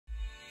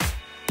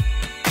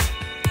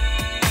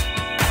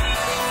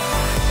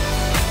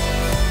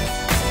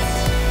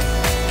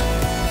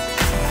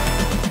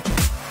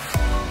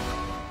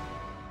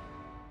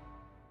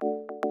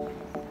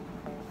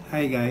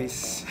Hi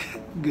guys,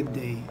 good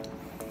day.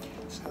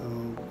 So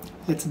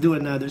let's do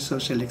another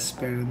social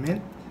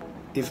experiment.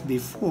 If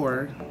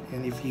before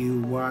and if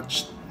you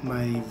watched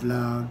my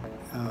vlog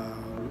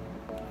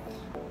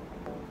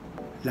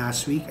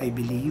last week, I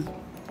believe,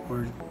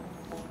 or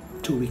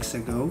 2 weeks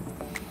ago,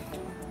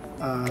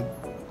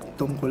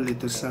 tungkol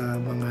ito sa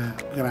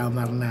mga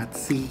grammar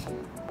Nazi,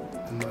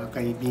 mga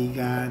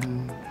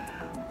kaibigan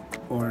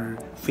or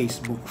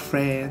Facebook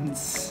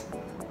friends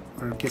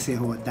or kasi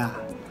hoda.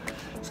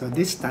 So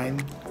this time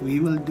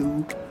we will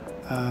do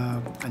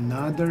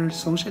another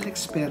social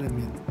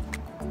experiment.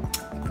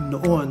 Kung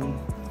noon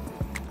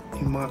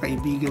yung mga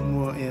kaibigan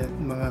mo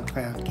mga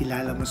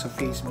kakilala mo sa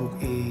Facebook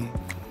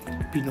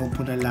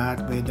pinupuna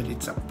lahat, whether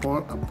it's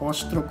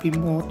apostrophe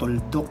mo,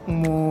 tuldok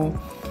mo,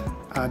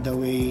 the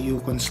way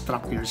you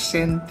construct your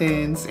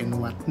sentence and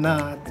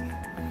whatnot.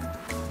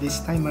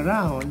 This time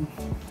around,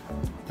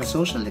 the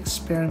social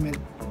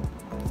experiment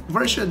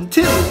version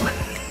 2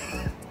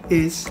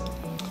 is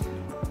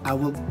I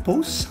will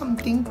post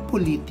something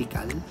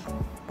political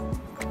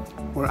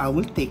or I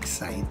will take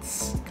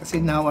sides. Kasi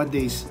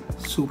nowadays,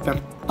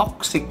 super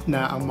toxic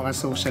na ang mga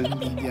social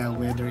media,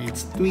 whether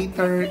it's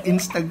Twitter,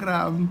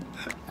 Instagram,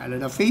 lalo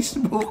na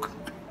Facebook.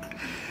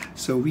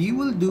 So we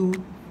will do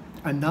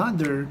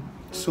another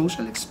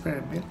social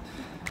experiment.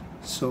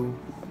 So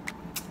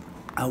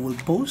I will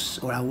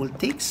post or I will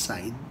take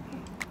side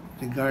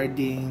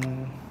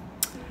regarding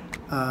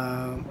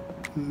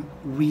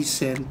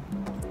recent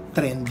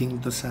trending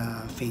to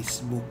sa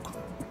Facebook,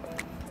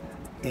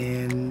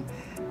 and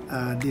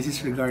this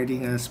is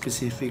regarding a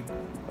specific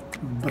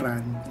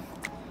brand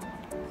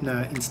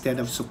na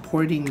instead of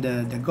supporting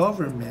the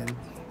government,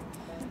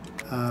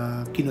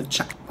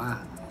 kinutsak pa.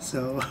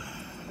 So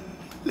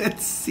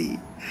let's see.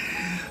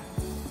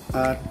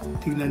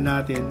 Tingnan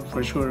natin,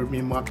 for sure may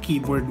mga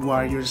keyboard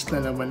warriors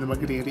na naman na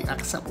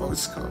magre-react sa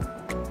post ko,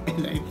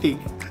 and I think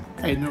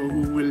I know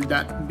who will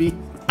that be.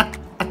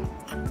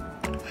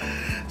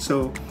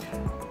 So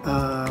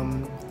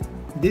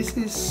this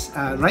is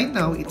right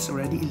now it's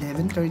already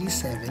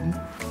 11:37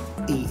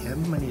 AM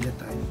Manila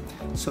time.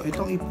 So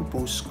itong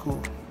ipopost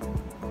ko,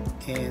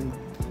 and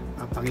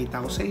pakita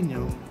ko sa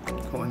inyo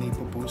kung ano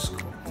ipopost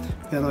ko.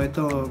 Pero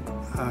ito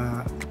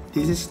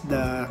this is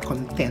the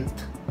content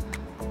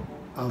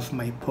of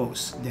my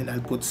post. Then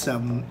I'll put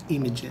some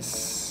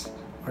images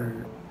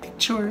or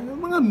picture,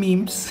 mga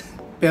memes.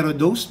 Pero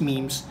those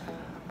memes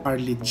are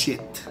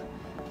legit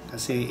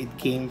kasi it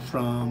came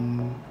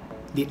from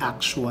the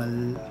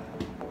actual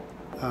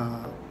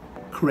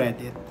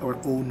credit or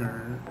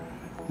owner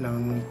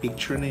ng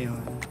picture na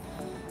yon,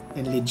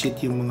 and legit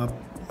yung mga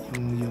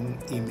yung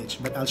image,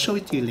 but I'll show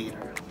it to you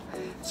later.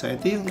 So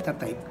ito yung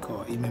itatype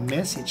ko,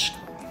 i-message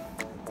ko,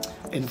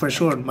 and for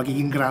sure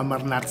magiging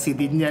grammar Nazi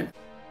din yan.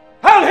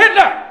 Heil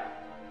Hitler!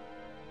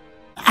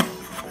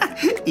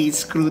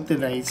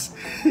 I-scrutinize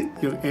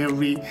yung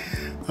every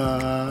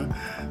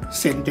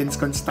sentence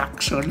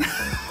construction.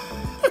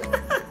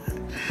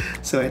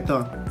 So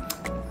ito,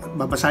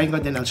 babasahin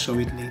ko, then I'll show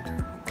it later.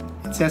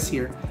 It says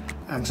here,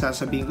 ang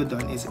sasabihin ko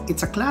doon is,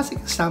 it's a classic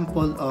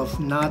example of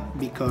not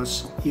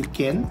because you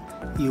can,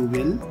 you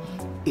will.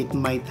 It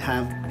might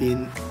have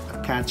been a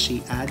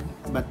catchy ad,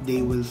 but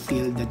they will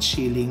feel the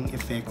chilling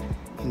effect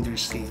in their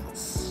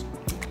sales.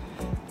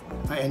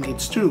 And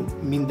it's true,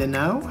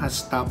 Mindanao has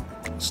stopped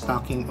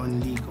stocking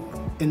on Ligo.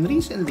 And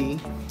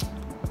recently,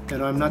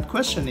 pero I'm not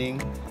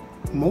questioning,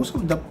 most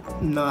of the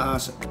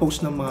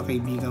post ng mga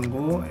kaibigan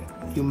ko,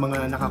 yung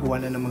mga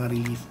nakakuha na ng mga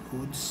relief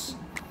goods,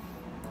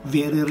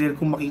 very rare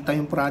kung makita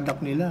yung product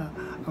nila.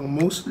 Ang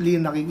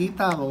mostly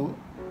nakikita ko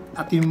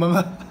at yung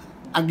mga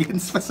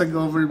against pa sa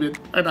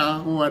government na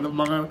nakakuha ng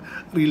mga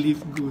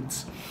relief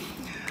goods.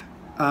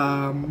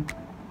 Ang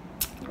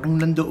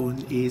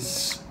nandoon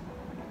is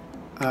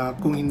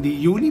kung hindi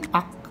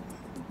Unipack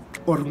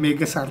or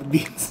Mega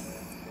Sardines.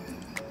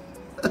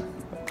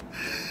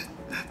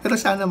 Pero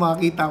sana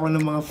makakita ko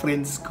ng mga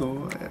friends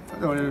ko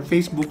or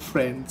Facebook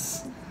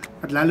friends,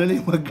 at lalo na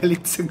yung mga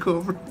galit sa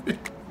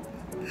government,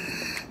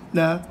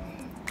 na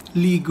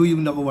Ligo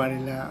yung nakuha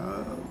nila.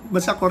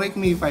 Basta correct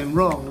me if I'm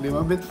wrong, di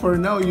ba? But for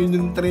now, yun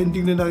yung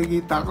trending na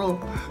nakikita ko.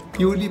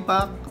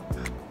 Unipack,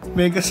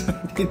 Mega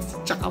Sardines,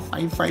 tsaka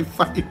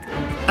 555.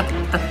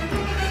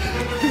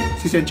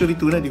 Si Century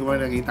Tuna, di ko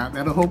pa nakita.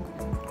 Pero hope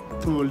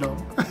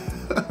tulong.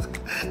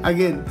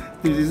 Again,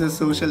 this is a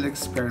social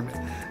experiment.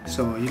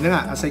 So, yun na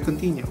nga, as I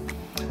continue.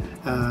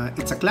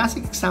 It's a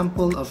classic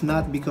example of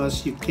not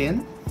because you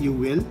can, you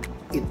will.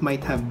 It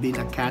might have been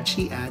a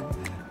catchy ad,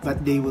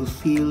 but they will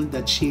feel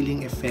the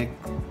chilling effect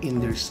in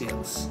their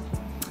sales.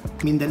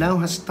 Mindanao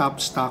has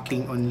stopped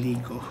stocking on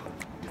Ligo.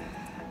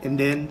 And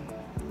then,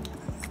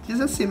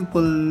 just a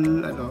simple,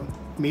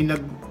 may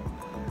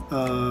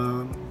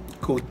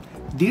quote,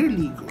 Dear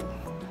Ligo,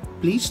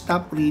 please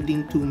stop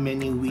reading too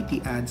many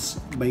witty ads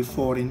by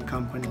foreign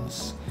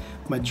companies.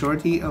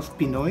 Majority of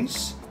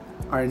Pinoys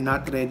are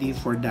not ready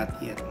for that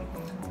yet.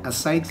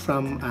 Aside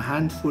from a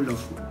handful of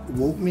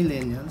woke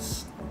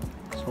millennials,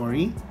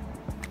 sorry,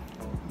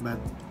 but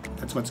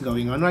that's what's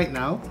going on right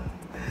now,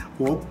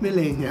 woke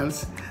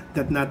millennials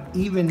that not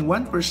even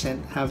 1%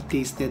 have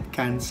tasted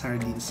canned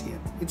sardines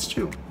yet. It's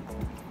true.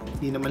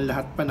 Hindi naman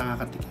lahat pa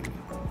nakakatikim.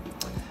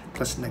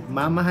 Tapos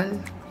nagmamahal,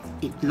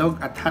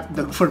 itlog at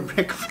hotdog for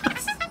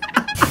breakfast.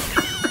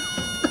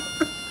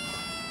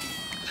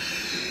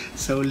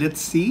 So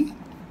let's see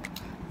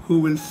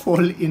who will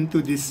fall into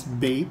this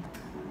bait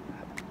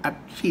at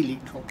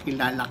feeling ko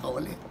kilala ka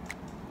ulit.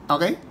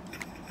 Okay?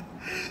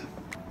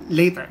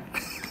 Later.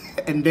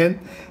 And then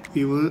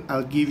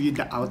I'll give you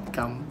the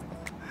outcome.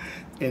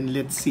 And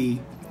let's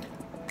see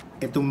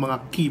itong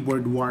mga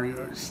keyboard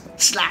warriors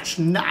 /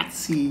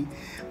 Nazi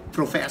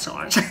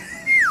professors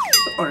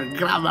or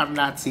grammar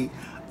Nazi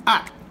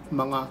at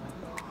mga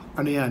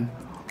ano yan,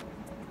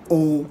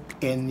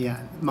 ON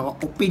yan, mga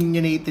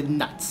opinionated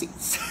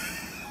Nazis.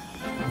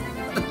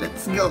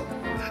 Let's go.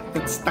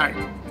 Let's start.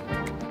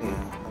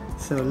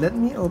 So let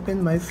me open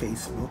my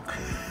Facebook.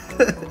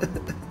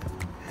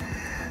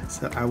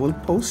 So I will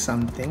post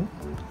something.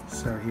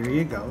 So here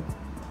you go.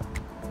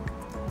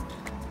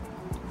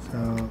 So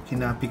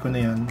kinapi ko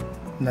na yan.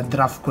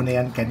 Na-draft ko na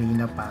yan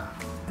kanina pa.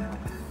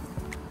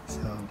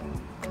 So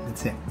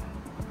that's it.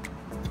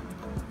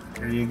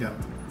 There you go.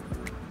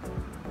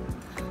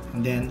 And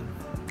then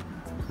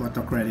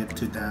auto credit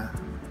to the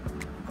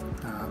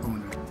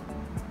owner.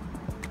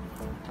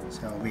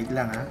 So wait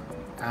lang ha.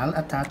 I'll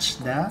attach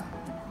the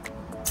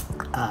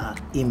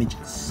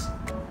images.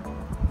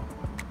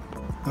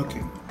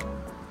 Okay.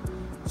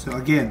 So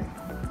again,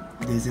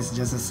 this is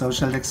just a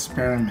social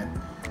experiment.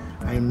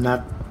 I'm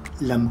not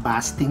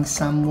lambasting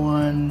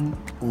someone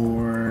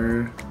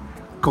or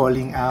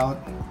calling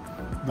out,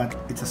 but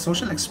it's a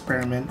social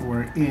experiment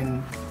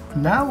wherein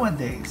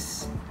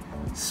nowadays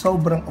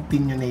sobrang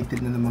opinionated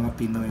na ng mga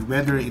Pinoy,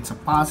 whether it's a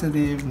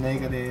positive,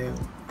 negative,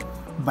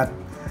 but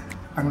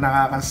ang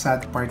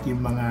nakaka-sad part yung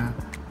mga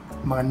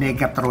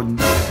Negatron.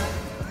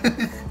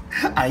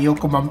 Ayaw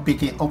kumampi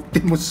kay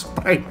Optimus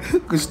Prime.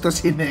 Gusto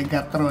si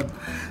Negatron.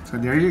 So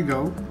there you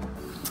go.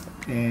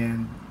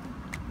 And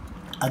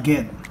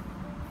again,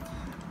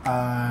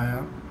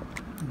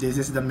 this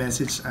is the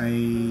message I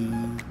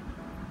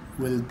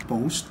will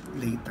post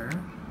later.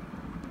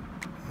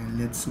 And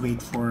let's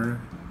wait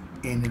for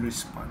any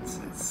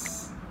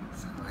responses.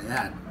 So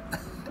ayan.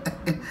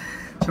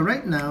 So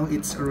right now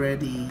it's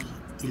already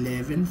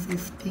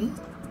 11:50.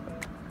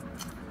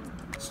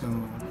 So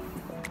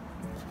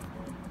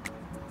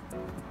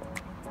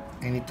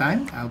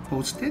anytime I'll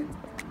post it.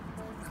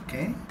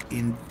 Okay,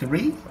 in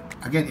 3,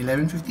 again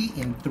 11:50,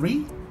 in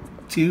 3,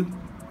 2,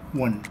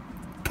 1,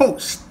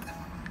 post.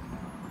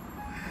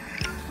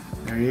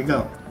 There you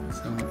go.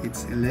 So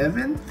it's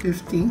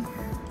 11:50.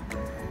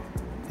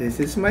 This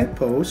is my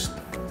post.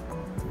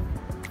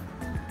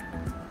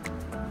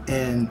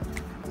 And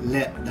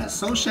let the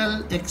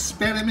social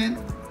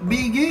experiment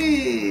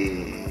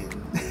begin.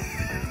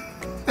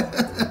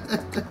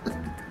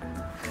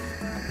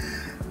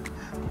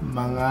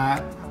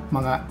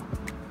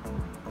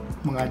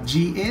 mga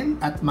GN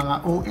at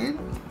mga ON,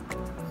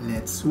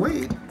 let's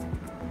wait.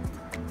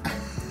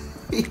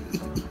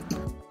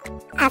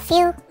 A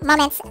few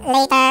moments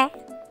later.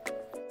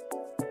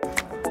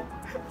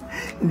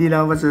 Hindi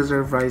na ako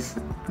masa-surprise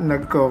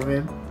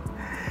nag-comment.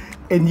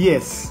 And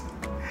yes,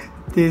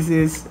 this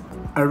is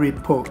a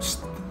repost.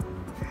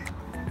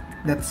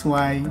 That's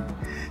why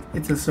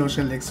it's a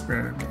social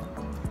experiment.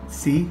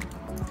 See?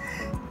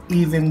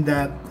 Even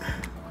that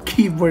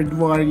keyboard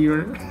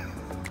warrior.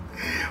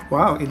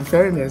 Wow, in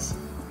fairness,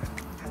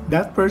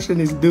 that person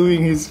is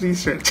doing his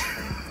research.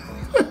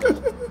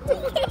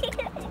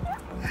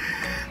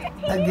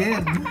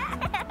 Again,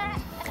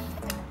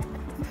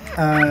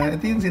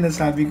 ito yung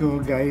sinasabi ko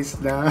guys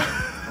na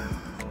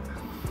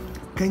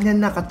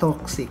ganyan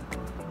nakatoxic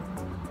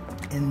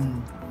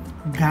and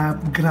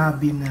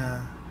grabe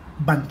na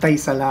bantay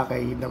sa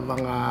lakay ng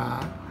mga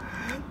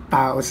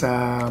tao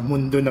sa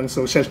mundo ng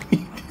social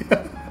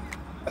media.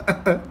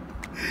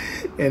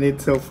 And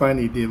it's so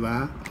funny, di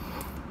ba?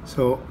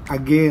 So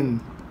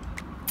again,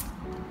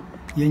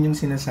 yun yung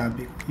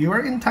sinasabi ko. You are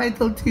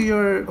entitled to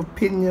your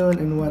opinion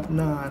and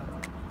whatnot.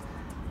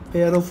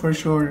 Pero for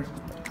sure,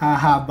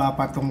 hahaba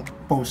pa tong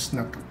post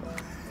na to.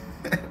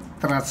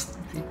 Trust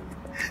me.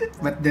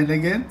 But then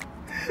again,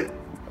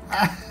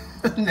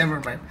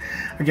 never mind.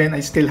 Again, I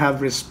still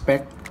have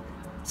respect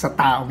sa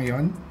taong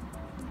yon.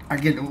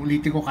 Again,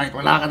 uulitin ko, kahit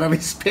wala ka na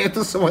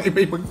respeto sa mga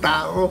ibang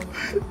tao,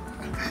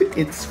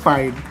 it's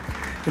fine.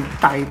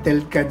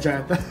 Entitled ka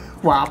dyan.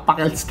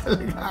 Wapakals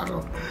talaga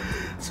ako.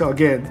 So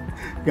again,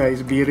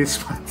 guys, be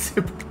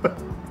responsible.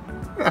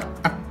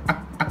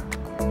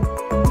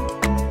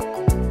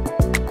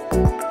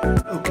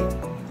 Okay,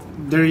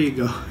 there you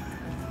go.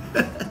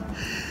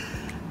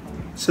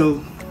 So,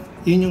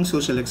 yun yung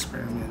social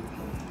experiment.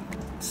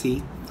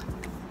 See?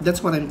 That's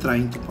what I'm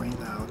trying to point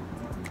out.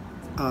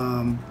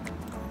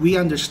 We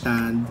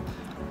understand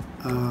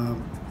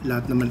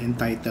lahat naman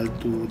entitled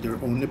to their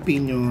own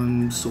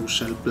opinion,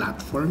 social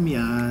platform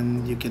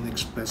yan, you can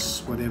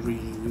express whatever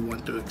you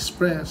want to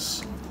express,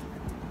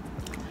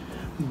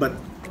 but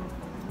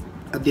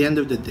at the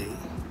end of the day,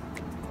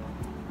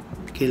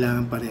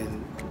 kailangan pa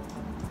rin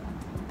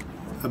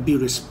be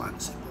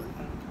responsible.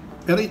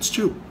 Pero it's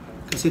true.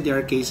 Kasi there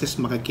are cases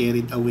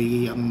makakarried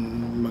away ang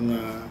mga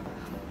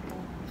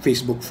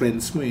Facebook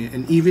friends mo eh.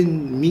 And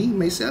even me,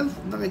 myself,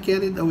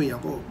 nakakarried away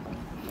ako.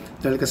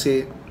 Dahil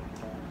kasi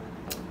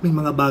may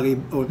mga bagay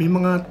o may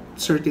mga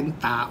certain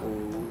tao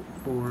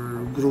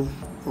or group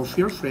of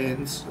your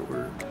friends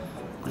or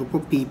group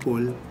of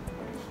people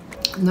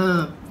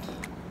na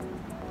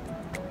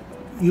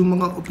yung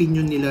mga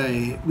opinion nila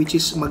eh, which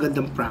is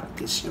magandang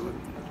practice yun.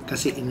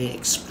 Kasi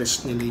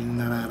ine-express nila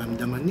yung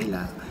nararamdaman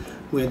nila,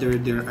 whether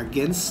they're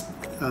against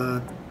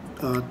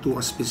to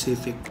a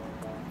specific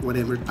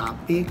whatever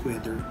topic,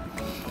 whether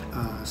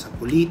sa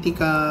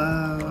politika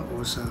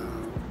o sa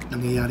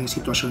nangyayaring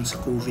sitwasyon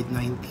sa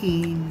COVID-19.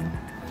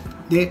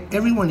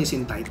 Everyone is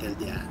entitled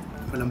yan.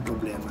 Walang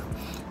problema.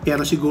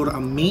 Pero siguro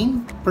ang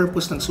main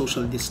purpose ng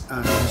social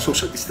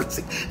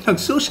distancing, ng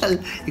social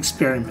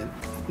experiment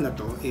na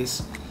to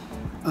is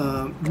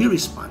be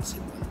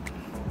responsible.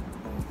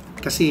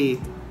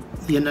 Kasi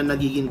yan ang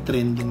nagiging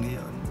trending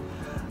ngayon.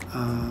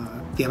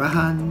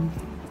 Tirahan,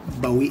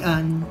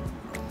 bawian,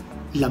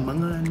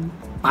 lamangan,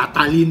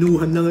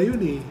 patalinuhan na ngayon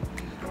eh.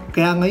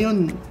 Kaya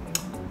ngayon,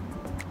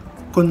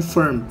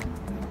 confirmed,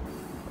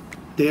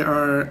 there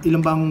are ilang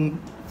bang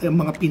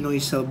mga Pinoy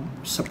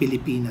sa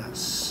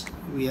Pilipinas.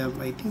 We have,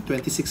 I think,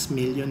 26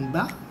 million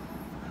ba?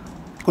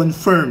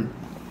 Confirmed.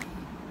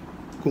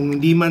 Kung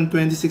hindi man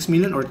 26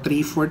 million or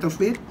 3/4 of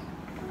it,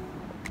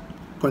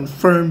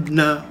 confirmed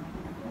na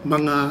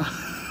mga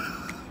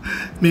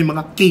may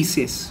mga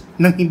cases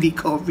ng hindi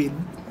COVID,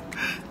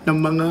 ng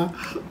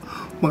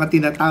mga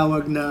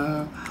tinatawag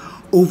na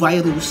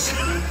O-virus,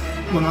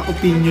 mga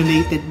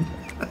opinionated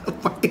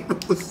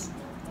virus.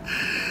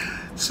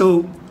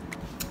 So,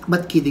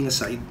 but kidding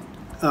aside,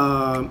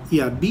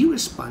 be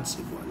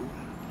responsible.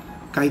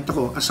 Kahit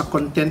ako, as a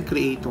content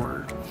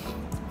creator,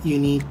 you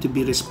need to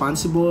be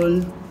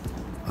responsible.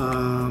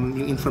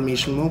 Yung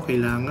information mo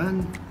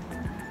kailangan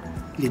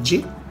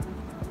legit.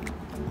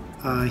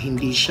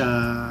 Hindi siya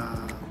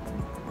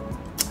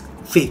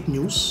fake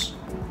news.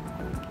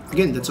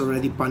 Again, that's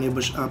already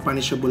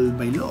punishable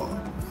by law.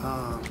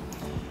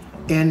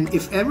 And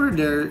if ever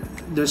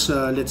there's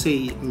a, let's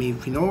say, may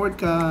forward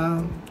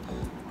ka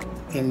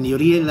and you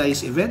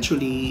realize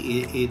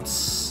eventually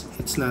it's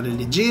not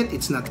legit,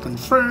 it's not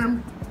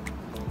confirmed,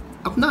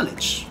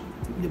 acknowledge,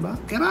 di ba?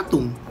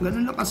 Eratum,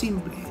 ganun lang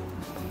kasimple.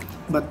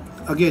 But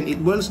again,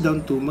 it boils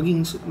down to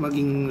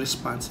maging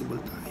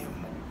responsible tayo.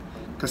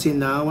 Kasi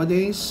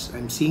nowadays,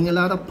 I'm seeing a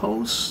lot of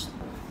posts,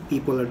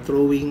 people are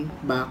throwing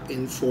back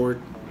and forth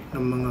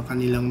ng mga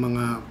kanilang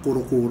mga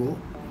kuro-kuro,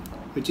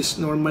 which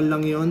is normal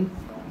lang yon,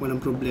 walang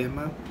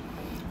problema.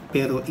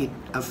 Pero it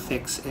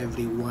affects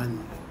everyone.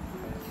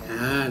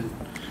 Yan.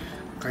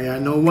 Kaya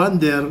no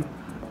wonder,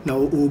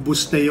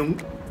 nauubos na yung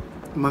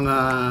mga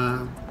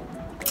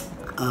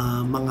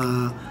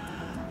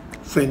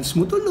friends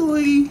mo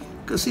tuloy.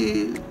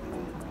 Kasi,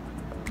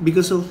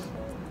 because of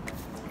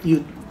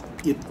you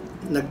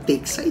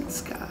nag-take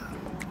sides ka.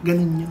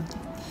 Ganun yun.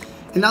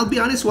 And I'll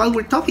be honest, while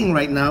we're talking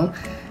right now,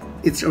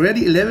 it's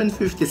already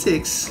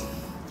 11:56.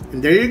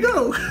 And there you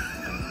go.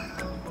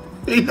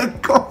 May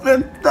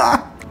nag-comment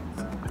na.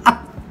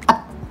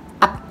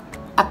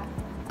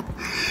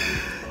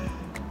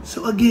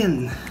 So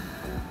again,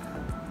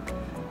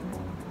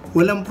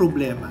 walang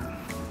problema.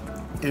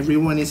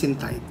 Everyone is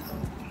entitled.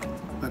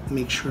 But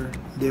make sure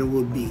there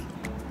will be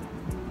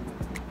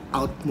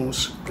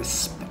utmost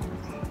respect.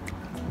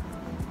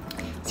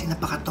 Kasi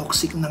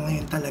napaka-toxic na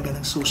ngayon talaga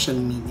ng social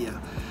media.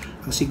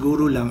 Ang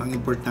siguro lang, ang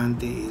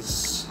importante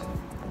is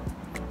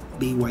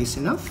be wise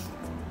enough.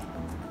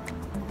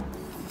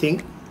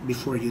 Think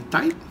before you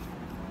type.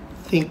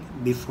 Think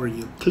before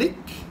you click.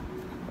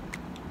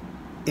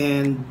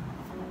 And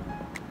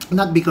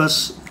not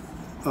because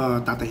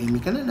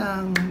tatahimik ka na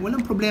lang.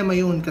 Walang problema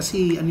yun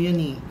kasi ano yan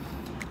eh,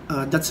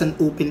 that's an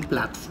open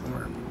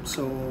platform.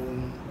 So,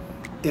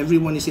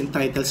 everyone is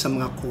entitled sa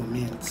mga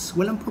comments.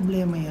 Walang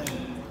problema yan.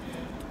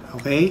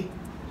 Okay?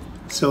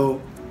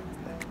 So,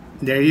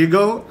 there you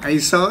go.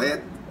 I saw it.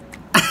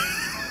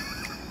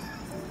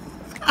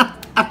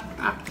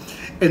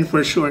 And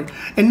for sure.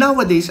 And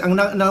nowadays, ang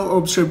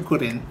na-observe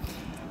ko rin,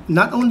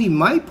 not only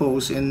my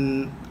posts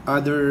and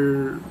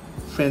other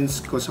friends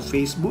ko sa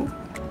Facebook,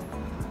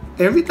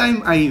 every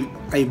time I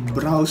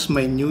browse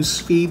my news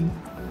feed,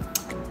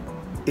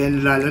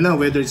 and lalo na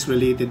whether it's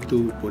related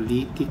to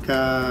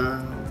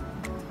politika,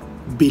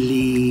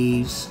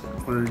 beliefs,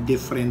 or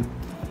different,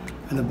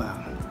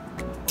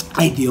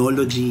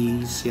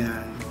 ideologies,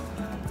 yan.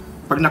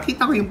 Pag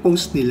nakita ko yung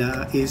post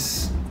nila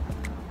is,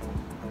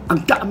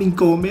 ang daming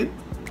comment.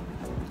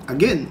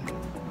 Again,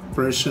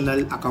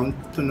 personal account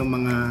to ng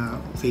mga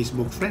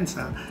Facebook friends,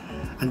 ha.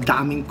 Ang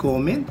daming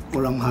comment,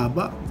 walang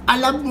haba.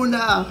 Alam mo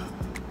na,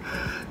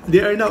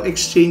 they are now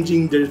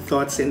exchanging their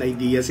thoughts and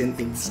ideas and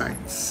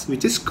insights,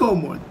 which is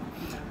common.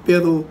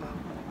 Pero,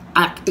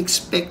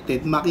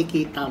 expected,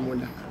 makikita mo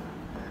na.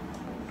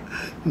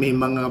 May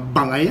mga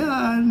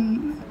bangayan,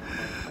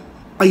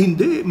 Ay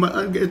hindi,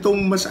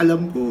 itong mas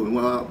alam ko,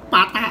 mga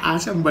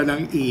pataasan ba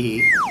ng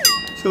ihi?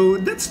 So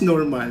that's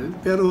normal.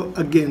 Pero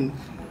again,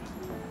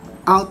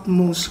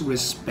 utmost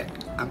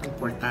respect ang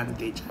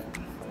importante dyan.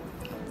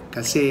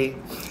 Kasi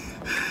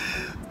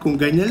kung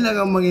ganyan lang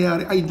ang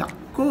mangyayari, ay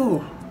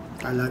nako,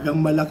 talagang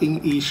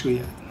malaking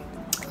issue yan.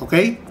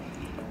 Okay?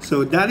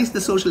 So that is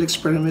the social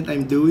experiment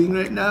I'm doing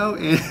right now.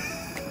 And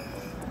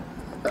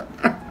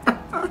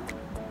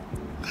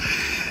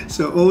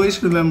so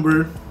always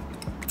remember,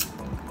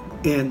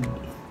 and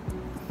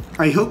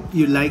I hope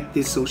you like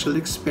this social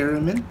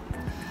experiment,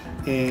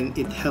 and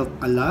it helped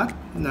a lot.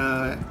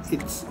 Na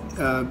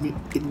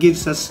it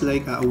gives us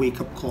like a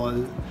wake-up call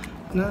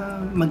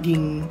na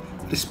maging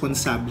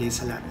responsable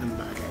sa lahat ng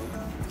bagay.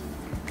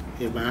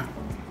 Diba?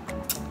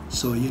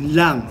 So yun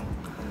lang.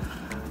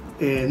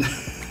 And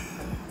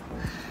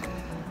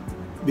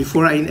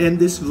before I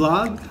end this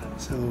vlog,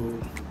 so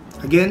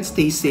again,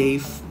 stay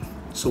safe,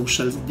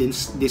 social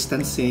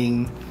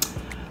distancing.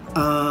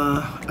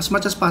 As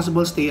much as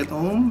possible, stay at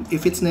home.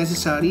 If it's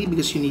necessary,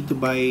 because you need to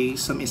buy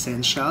some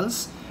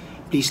essentials,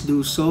 please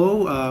do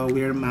so.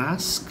 Wear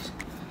masks.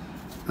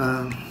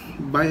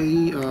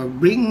 Bring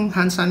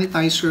hand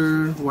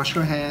sanitizer. Wash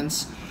your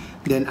hands.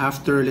 Then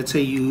after, let's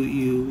say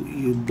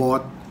you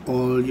bought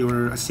all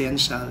your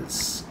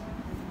essentials,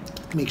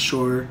 make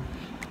sure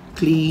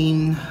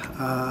clean,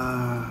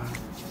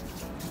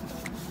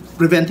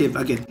 preventive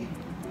again.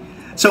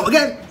 So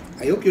again,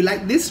 I hope you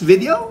like this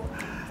video.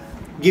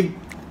 Give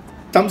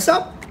thumbs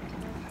up,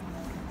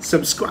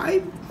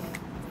 subscribe,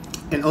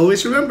 and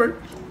always remember,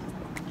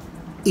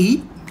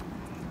 eat,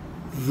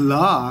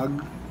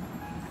 vlog,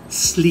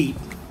 sleep,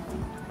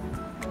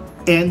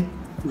 and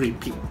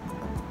repeat.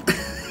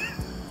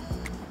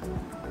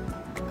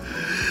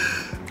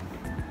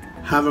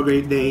 Have a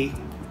great day.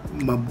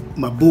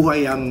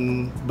 Mabuhay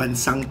ang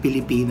bansang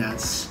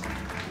Pilipinas.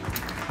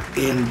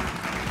 And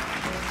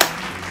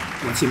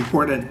what's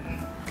important,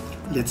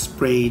 let's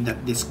pray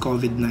that this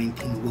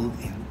COVID-19 will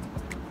end.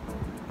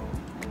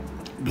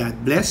 God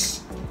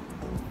bless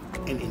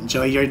and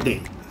enjoy your day.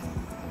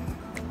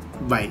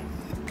 Bye.